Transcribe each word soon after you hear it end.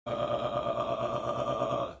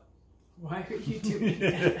are you doing?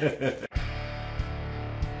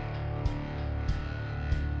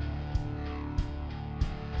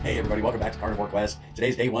 Hey everybody, welcome back to Carnivore Quest.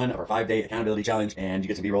 Today's day 1 of our 5-day accountability challenge, and you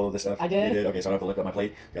get some B-roll of this stuff. I did. You did? Okay, so I don't have to lift up my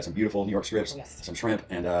plate. Got some beautiful New York strips, yes. some shrimp,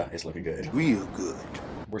 and it's looking good. Real good.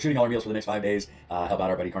 We're shooting all our meals for the next 5 days. Help out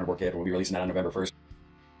our buddy Carnivore Kipp, and we'll be releasing that on November 1st.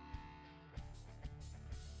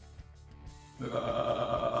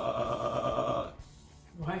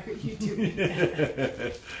 Why are you doing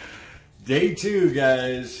that? Day 2,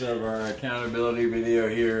 guys, of our accountability video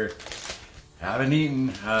here. Haven't eaten.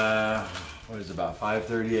 What is it, about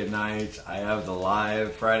 5:30 at night? I have the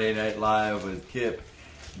live Friday Night Live with Kipp,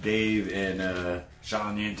 Dave, and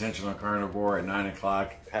Sean, the Intentional Carnivore, at 9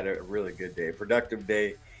 o'clock. Had a really good day, productive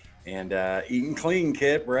day, and eating clean,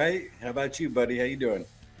 Kipp. Right? How about you, buddy? How you doing?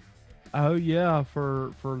 Oh yeah,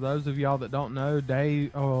 for those of y'all that don't know,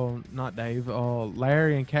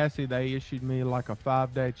 Larry and Cassie, they issued me like a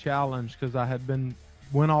 5-day challenge because I had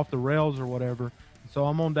went off the rails or whatever. So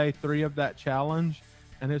I'm on day 3 of that challenge,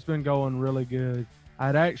 and it's been going really good.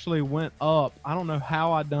 I'd actually went up, I don't know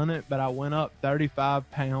how I done it, but I went up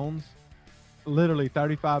 35 pounds, literally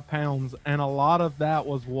 35 pounds, and a lot of that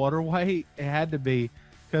was water weight. It had to be,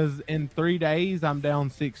 because in 3 days I'm down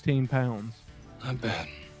 16 pounds. Not bad.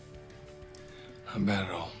 Not bad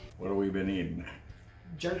at all. What have we been eating?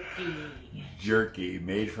 Jerky. Jerky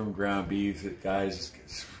made from ground beef. Guys,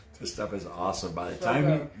 this stuff is awesome. By the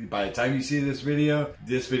time you see this video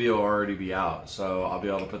will already be out. So I'll be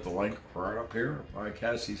able to put the link right up here by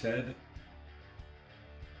Cassie's head.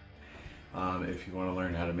 If you want to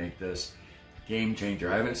learn how to make this game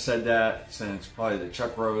changer. I haven't said that since probably the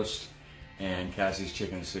chuck roast and Cassie's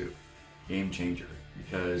chicken soup. Game changer.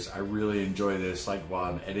 Because I really enjoy this, like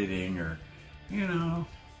while I'm editing, or you know,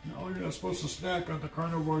 no, you're not supposed to snack on the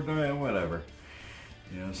carnivore diet, whatever.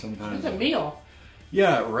 You know, sometimes It's a meal.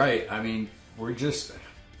 yeah, right. I mean, we're just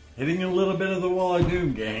hitting a little bit of the wall of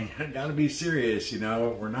doom, gang. Gotta be serious, you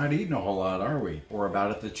know. We're not eating a whole lot, are we? We're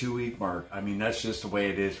about at the 2-week mark. I mean, that's just the way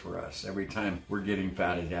it is for us. Every time we're getting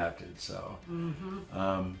fat adapted. So,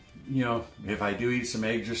 you know, if I do eat some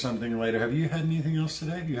eggs or something later, have you had anything else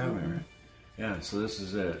today? You haven't, right? Yeah, so this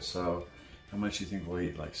is it. So, how much do you think we'll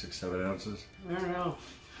eat? Like 6-7 ounces? I don't know.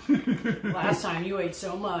 Last time you ate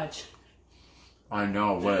so much. I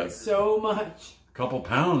know, what? So much. Couple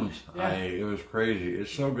pounds. Yeah. It was crazy.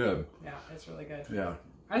 It's so good. Yeah, it's really good. Yeah.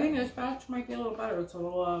 I think this batch might be a little better. It's a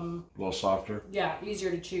little, A little softer. yeah,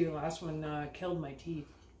 easier to chew. Last one killed my teeth.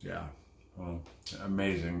 Yeah. Well,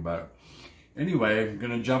 amazing. But anyway, I'm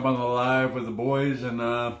going to jump on the live with the boys, and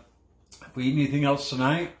if we eat anything else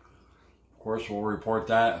tonight, of course, we'll report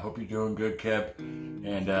that. Hope you're doing good, Kipp.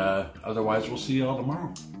 And otherwise, we'll see you all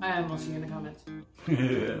tomorrow. And we'll see you in the comments.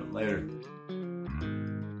 Later.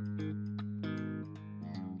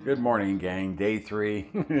 Good morning, gang. Day 3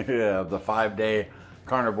 of the 5-day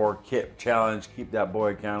Carnivore Kipp challenge. Keep that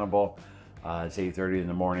boy accountable. It's 8:30 in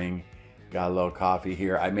the morning. Got a little coffee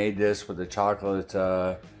here. I made this with the chocolate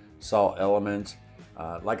salt element,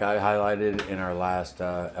 like I highlighted in our last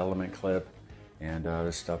element clip. And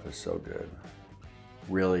this stuff is so good.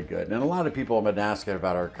 Really good. And a lot of people have been asking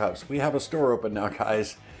about our cups. We have a store open now,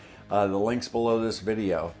 guys. The link's below this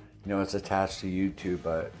video. You know, it's attached to YouTube,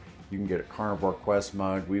 but you can get a Carnivore Quest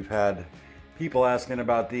mug. We've had people asking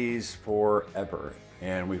about these forever,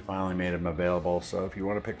 and we finally made them available. So if you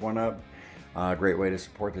want to pick one up, great way to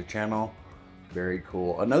support the channel. Very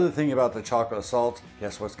cool. Another thing about the chocolate salt,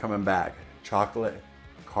 guess what's coming back? Chocolate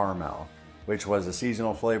caramel, which was a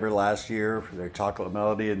seasonal flavor last year for their chocolate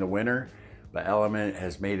melody in the winter, but Element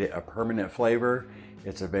has made it a permanent flavor.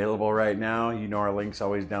 It's available right now. You know our link's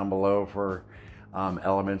always down below for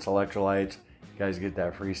Element's Electrolytes. You guys get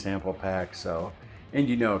that free sample pack. So, and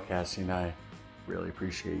you know Cassie and I really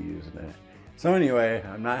appreciate using it. So anyway,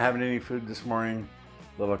 I'm not having any food this morning.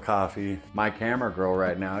 Little coffee. My camera girl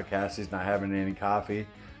right now, Cassie's not having any coffee,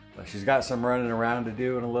 but she's got some running around to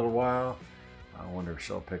do in a little while. I wonder if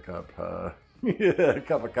she'll pick up a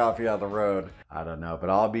cup of coffee on the road. I don't know, but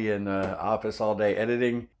I'll be in the office all day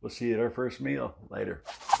editing. We'll see you at our first meal later.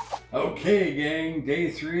 Okay, gang, day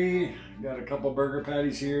 3. Got a couple burger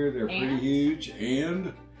patties here. They're pretty huge.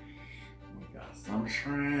 And we got some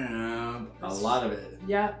shrimp. A lot of it.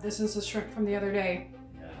 Yeah, this is the shrimp from the other day.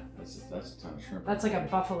 Yeah, that's a ton of shrimp. That's like a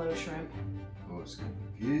buffalo shrimp. Oh, it's gonna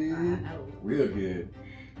be good. Real good.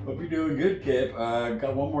 Hope you're doing good, Kipp.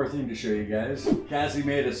 Got one more thing to show you guys. Cassie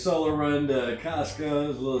made a solo run to Costco. I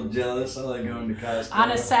was a little jealous. I like going to Costco.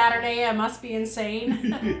 On a Saturday, I must be insane.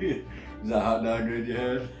 Is that hot dog good you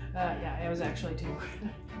had? Yeah, it was actually 2.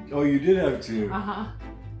 Oh, you did have 2? Uh-huh.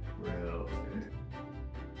 Real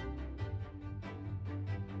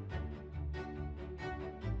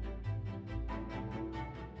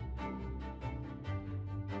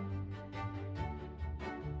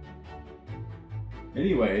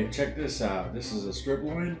Anyway, check this out. This is a strip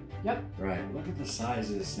loin? Yep. Right, look at the size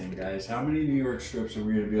of this thing, guys. How many New York strips are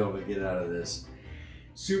we gonna be able to get out of this?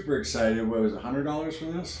 Super excited. What was it, $100 for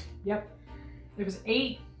this? Yep. It was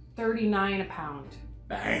 $8.39 a pound.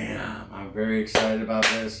 Bam! I'm very excited about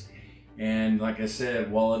this. And like I said,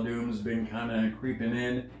 Wall of Doom's been kind of creeping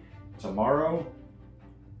in. Tomorrow,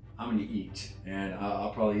 I'm gonna eat. And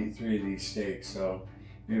I'll probably eat 3 of these steaks. So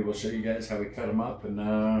maybe we'll show you guys how we cut them up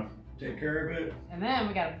and take care of it. And then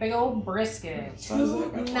we got a big old brisket.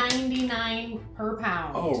 $2.99 per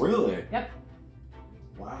pound. Oh, really? Yep.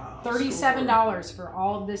 Wow. $37 for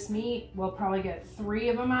all of this meat. We'll probably get 3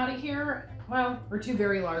 of them out of here. Well, or 2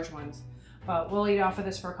 very large ones. But we'll eat off of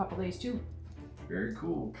this for a couple days too. Very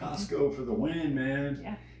cool. Costco for the win, man.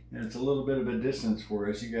 Yeah. And it's a little bit of a distance for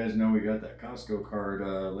us. You guys know we got that Costco card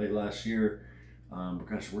late last year.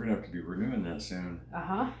 Gosh, we're gonna have to be renewing that soon.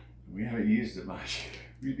 We haven't used it much.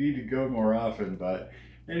 We need to go more often, but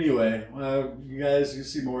anyway, you guys, you'll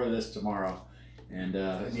see more of this tomorrow. And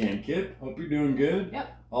again, Kip, hope you're doing good.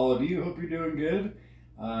 Yep. All of you, hope you're doing good.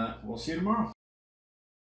 We'll see you tomorrow.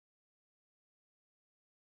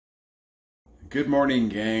 Good morning,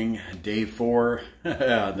 gang. Day 4,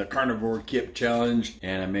 the Carnivore Kipp challenge,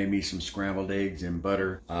 and I made me some scrambled eggs and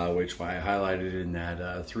butter, which I highlighted in that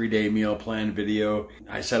 3-day meal plan video.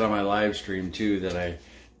 I said on my live stream too that I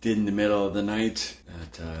did in the middle of the night.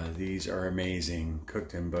 That these are amazing,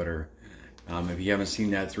 cooked in butter. If you haven't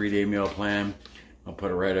seen that 3-day meal plan, I'll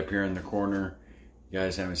put it right up here in the corner. If you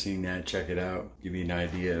guys haven't seen that, check it out. Give you an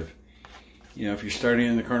idea of, you know, if you're starting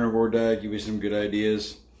in the carnivore diet, give you some good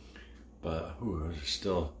ideas. But ooh, those are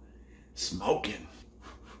still smoking.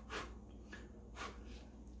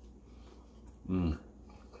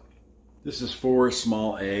 This is 4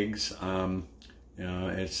 small eggs. You know,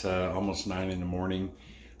 it's almost 9 in the morning.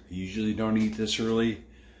 I usually don't eat this early.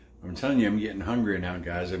 I'm telling you, I'm getting hungry now,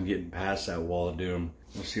 guys. I'm getting past that wall of doom.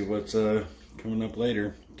 We'll see what's coming up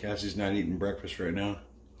later. Cassie's not eating breakfast right now,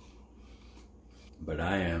 but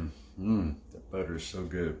I am. The butter is so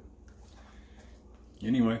good.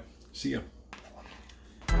 Anyway, see ya.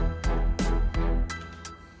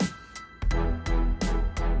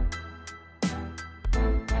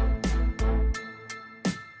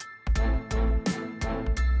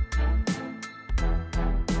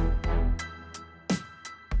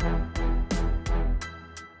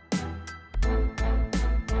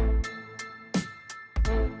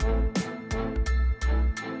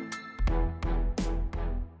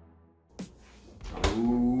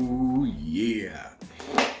 Oh yeah,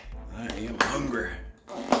 I am hungry.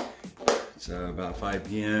 It's about 5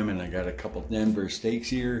 p.m. and I got a couple Denver steaks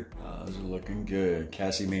here. Those are looking good.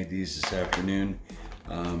 Cassie made these this afternoon.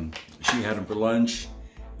 She had them for lunch.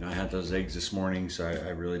 You know, I had those eggs this morning, so I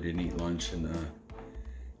really didn't eat lunch. And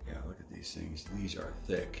yeah, look at these things. These are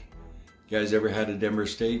thick. You guys ever had a Denver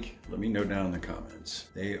steak? Let me know down in the comments.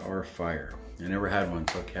 They are fire. I never had one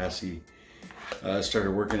until Cassie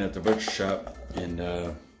started working at the butcher shop, and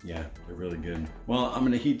yeah, they're really good. Well, I'm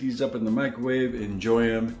gonna heat these up in the microwave, enjoy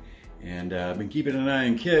them, and I've been keeping an eye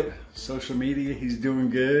on Kip. Social media, he's doing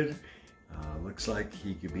good. Looks like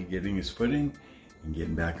he could be getting his footing and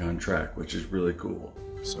getting back on track, which is really cool.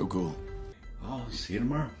 So cool. I'll see you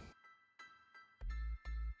tomorrow.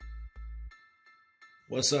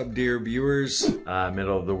 What's up, dear viewers?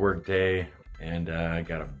 Middle of the work day, and I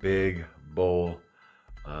got a big bowl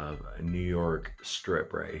of a New York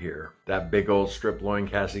strip right here. That big old strip loin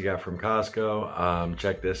Cassie got from Costco.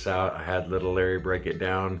 Check this out. I had little Larry break it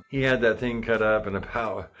down. He had that thing cut up in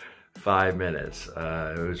about 5 minutes.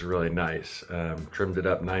 It was really nice. Trimmed it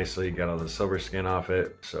up nicely, got all the silver skin off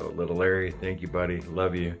it. So little Larry, thank you, buddy.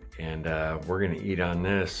 Love you. And we're gonna eat on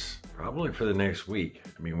this probably for the next week.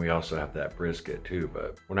 I mean, we also have that brisket too,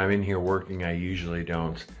 but when I'm in here working, I usually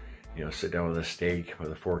don't, you know, sit down with a steak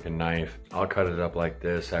with a fork and knife. I'll cut it up like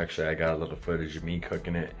this. Actually, I got a little footage of me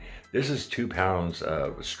cooking it. This is 2 pounds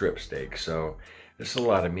of strip steak, so it's a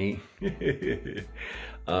lot of meat.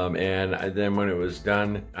 And then when it was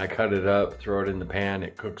done, I cut it up, throw it in the pan.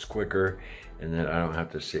 It cooks quicker, and then I don't have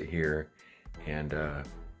to sit here and,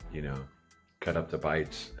 you know, cut up the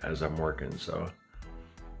bites as I'm working, so.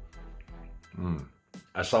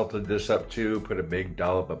 I salted this up too, put a big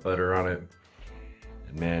dollop of butter on it.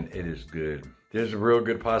 And man, it is good. There's a real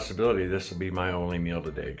good possibility this will be my only meal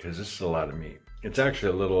today because this is a lot of meat. It's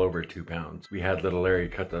actually a little over 2 pounds. We had little Larry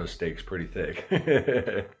cut those steaks pretty thick.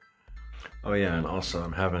 Oh yeah, and also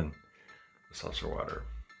I'm having a seltzer water,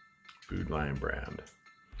 Food Lion brand.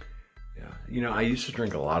 Yeah, you know, I used to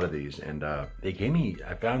drink a lot of these, and I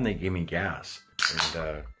found they gave me gas.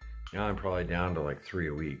 And now I'm probably down to like 3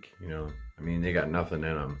 a week, you know. I mean, they got nothing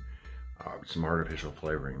in them. some artificial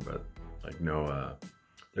flavoring, but like no,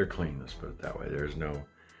 they're clean, let's put it that way. There's no,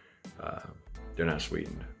 they're not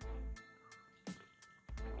sweetened.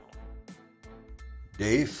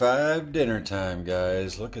 Day 5 dinner time,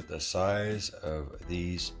 guys. Look at the size of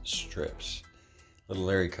these strips. Little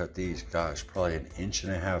Larry cut these, gosh, probably 1.5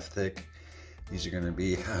 inches thick. These are going to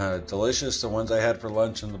be delicious. The ones I had for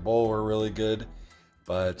lunch in the bowl were really good.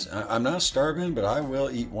 But I'm not starving, but I will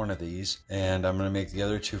eat one of these. And I'm going to make the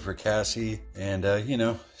other 2 for Cassie and, you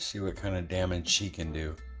know, see what kind of damage she can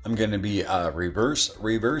do. I'm going to be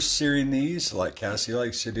reverse searing these like Cassie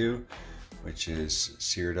likes to do, which is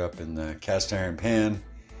seared up in the cast iron pan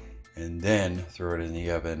and then throw it in the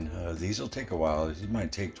oven. These will take a while. These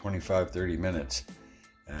might take 25-30 minutes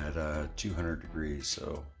at 200 degrees,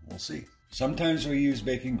 so we'll see. Sometimes we use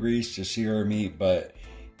bacon grease to sear our meat, but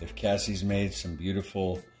if Cassie's made some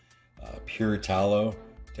beautiful pure tallow,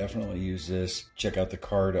 definitely use this. Check out the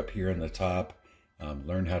card up here in the top.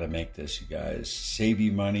 Learn how to make this, you guys. Save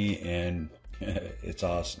you money and it's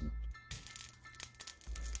awesome.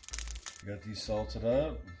 Got these salted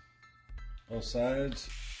up, both sides.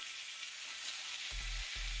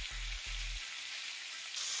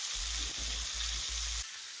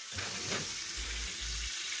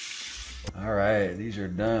 All right, these are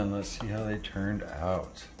done. Let's see how they turned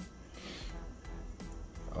out.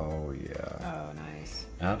 Oh yeah. Oh, nice.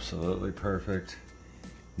 Absolutely perfect.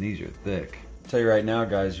 These are thick. I'll tell you right now,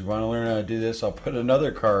 guys, you want to learn how to do this, I'll put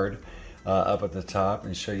another card up at the top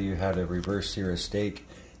and show you how to reverse sear a steak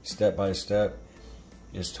step by step.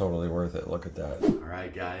 It's totally worth it. Look at that. All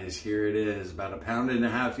right, guys, here it is. About 1.5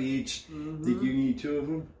 pounds each. Mm-hmm. Think you need 2 of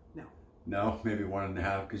them? No. No, maybe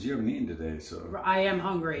 1.5 because you haven't eaten today. So I am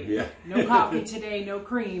hungry. Yeah. No coffee today, no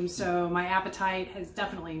cream, so my appetite has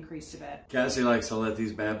definitely increased a bit. Cassie likes to let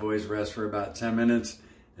these bad boys rest for about 10 minutes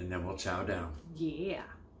and then we'll chow down. Yeah.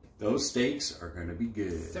 Those steaks are going to be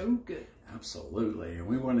good. So good. Absolutely. And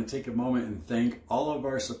we want to take a moment and thank all of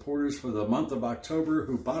our supporters for the month of October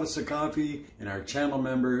who bought us a coffee and our channel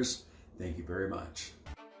members. Thank you very much.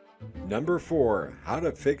 Number 4, how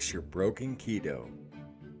to fix your broken keto.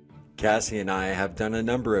 Cassie and I have done a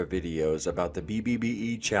number of videos about the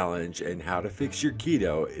BBBE challenge, and how to fix your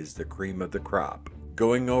keto is the cream of the crop.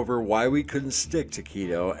 Going over why we couldn't stick to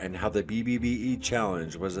keto and how the BBBE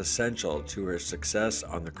challenge was essential to our success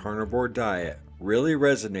on the carnivore diet really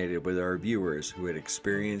resonated with our viewers who had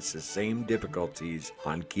experienced the same difficulties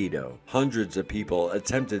on keto. Hundreds of people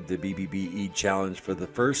attempted the BBBE challenge for the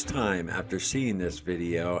first time after seeing this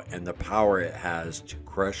video and the power it has to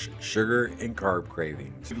crush sugar and carb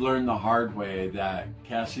cravings. We've learned the hard way that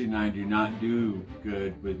Cassie and I do not do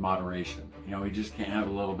good with moderation. You know, we just can't have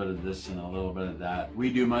a little bit of this and a little bit of that.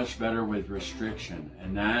 We do much better with restriction,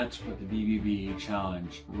 and that's what the BBBE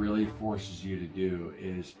challenge really forces you to do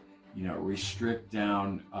is, you know, restrict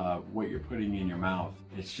down what you're putting in your mouth.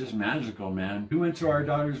 It's just magical, man. We went to our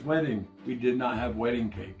daughter's wedding. We did not have wedding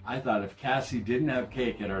cake. I thought if Cassie didn't have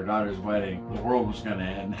cake at our daughter's wedding, the world was gonna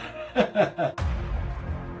end.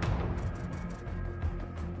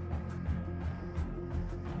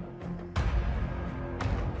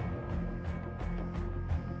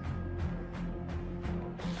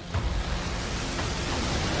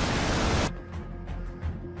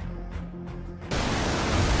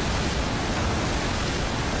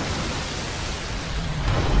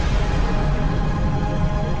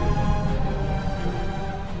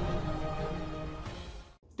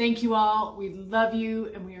 Thank you all. We love you,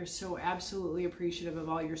 and we are so absolutely appreciative of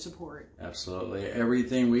all your support. Absolutely.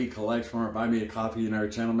 Everything we collect from our Buy Me a Coffee and our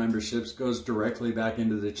channel memberships goes directly back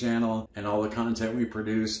into the channel and all the content we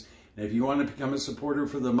produce. And if you want to become a supporter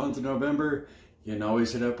for the month of November, you can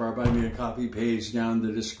always hit up our Buy Me a Coffee page down in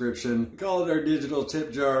the description. We call it our digital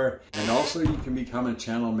tip jar. And also you can become a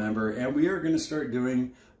channel member. And we are going to start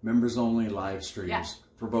doing members only live streams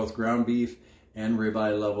for both ground beef and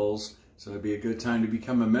ribeye levels. So it'd be a good time to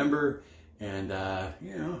become a member, and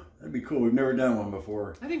you know, that'd be cool. We've never done one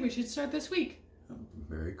before. I think we should start this week.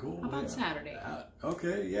 Very cool. How about Saturday?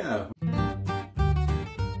 Okay, yeah.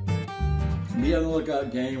 Be on the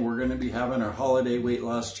lookout, gang. We're going to be having our holiday weight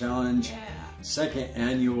loss challenge, second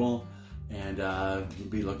annual, and we'll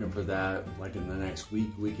be looking for that like in the next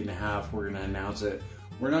week and a half. We're going to announce it.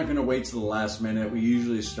 We're not going to wait till the last minute. We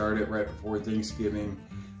usually start it right before Thanksgiving.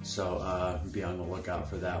 So be on the lookout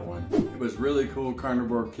for that one. It was really cool.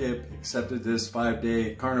 Carnivore Kipp accepted this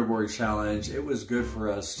 5-day carnivore challenge. It was good for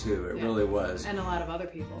us too. It really was. And a lot of other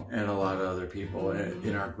people. And a lot of other people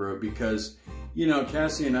in our group, because, you know,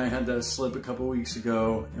 Cassie and I had that slip a couple weeks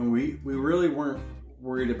ago, and we really weren't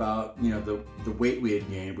worried about, you know, the weight we had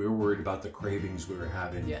gained. We were worried about the cravings we were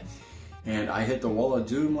having. Yes. And I hit the wall of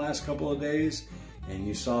doom last couple of days, and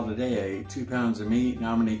you saw today I ate 2 pounds of meat.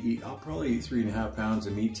 Now I'm gonna eat, I'll probably eat 3.5 pounds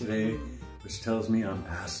of meat today, which tells me I'm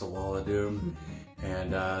past the wall of doom.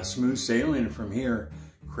 And smooth sailing from here.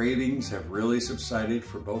 Cravings have really subsided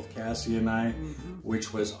for both Cassie and I,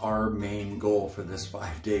 which was our main goal for this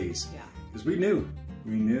 5 days. Yeah. Because we knew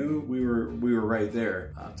we were right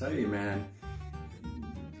there. I'll tell you, man,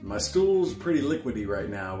 my stool's pretty liquidy right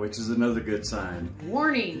now, which is another good sign.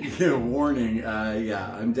 Warning. Yeah, warning.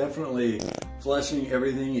 Yeah, I'm definitely flushing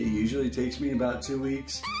everything. It usually takes me about 2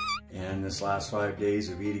 weeks, and this last 5 days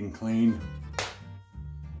of eating clean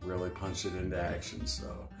really punched it into action.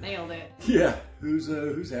 So Nailed it. yeah,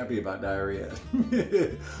 who's happy about diarrhea?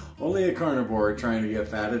 Only a carnivore trying to get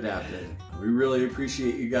fat adapted. We really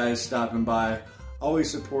appreciate you guys stopping by, always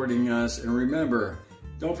supporting us, and remember,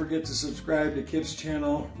 don't forget to subscribe to Kipp's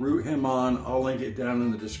channel, root him on. I'll link it down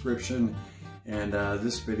in the description. And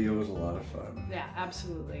this video was a lot of fun. Yeah,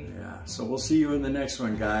 absolutely. Yeah, so we'll see you in the next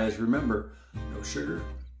one, guys. Remember, no sugar,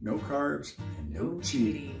 no carbs, and no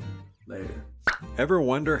cheating. Later. Ever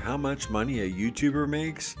wonder how much money a YouTuber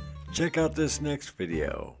makes? Check out this next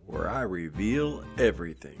video where I reveal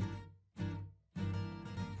everything.